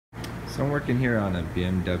So I'm working here on a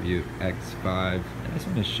BMW X5, and I just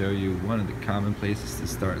want to show you one of the common places to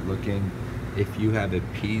start looking if you have a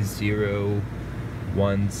P0171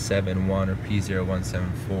 or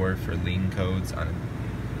P0174 for lean codes on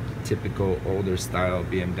a typical older style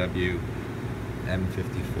BMW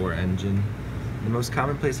M54 engine. The most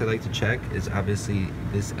common place I like to check is obviously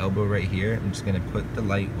this elbow right here. I'm just going to put the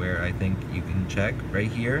light where I think you can check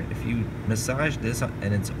right here. If you massage this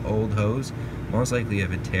and it's old hose, most likely you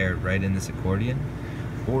have a tear right in this accordion.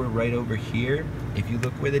 Or right over here, if you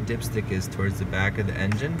look where the dipstick is towards the back of the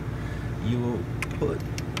engine, you will put,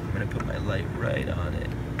 I'm going to put my light right on it,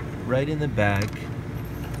 right in the back.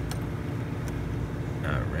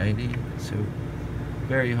 Alrighty, so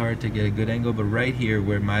very hard to get a good angle, but right here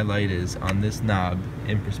where my light is on this knob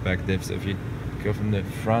in perspective, so if you go from the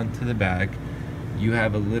front to the back, you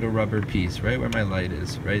have a little rubber piece right where my light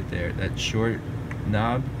is, right there. That short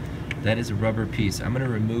knob, that is a rubber piece. I'm going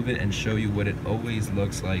to remove it and show you what it always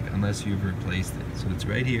looks like unless you've replaced it. So it's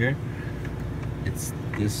right here. It's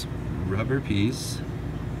this rubber piece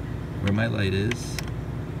where my light is,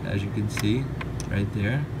 as you can see right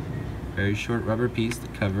there. Very short rubber piece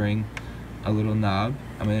covering a little knob.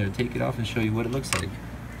 I'm going to take it off and show you what it looks like.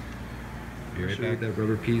 Be right back. What that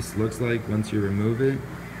rubber piece looks like once you remove it.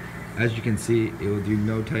 As you can see, it will do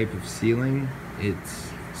no type of sealing. It's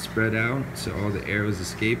spread out, so all the air is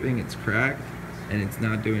escaping. It's cracked, and it's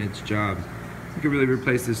not doing its job. You could really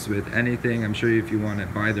replace this with anything. I'm sure if you want to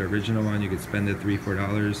buy the original one, you could spend the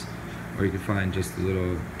 $3-4, or you could find just a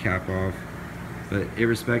little cap off. But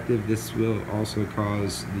irrespective, this will also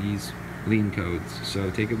cause these lean codes.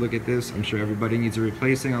 So take a look at this. I'm sure everybody needs a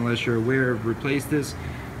replacing. Unless you're aware of replace this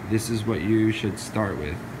is what you should start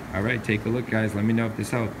with. Alright, take a look guys. Let me know if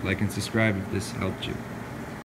this helped. Like and subscribe if this helped you.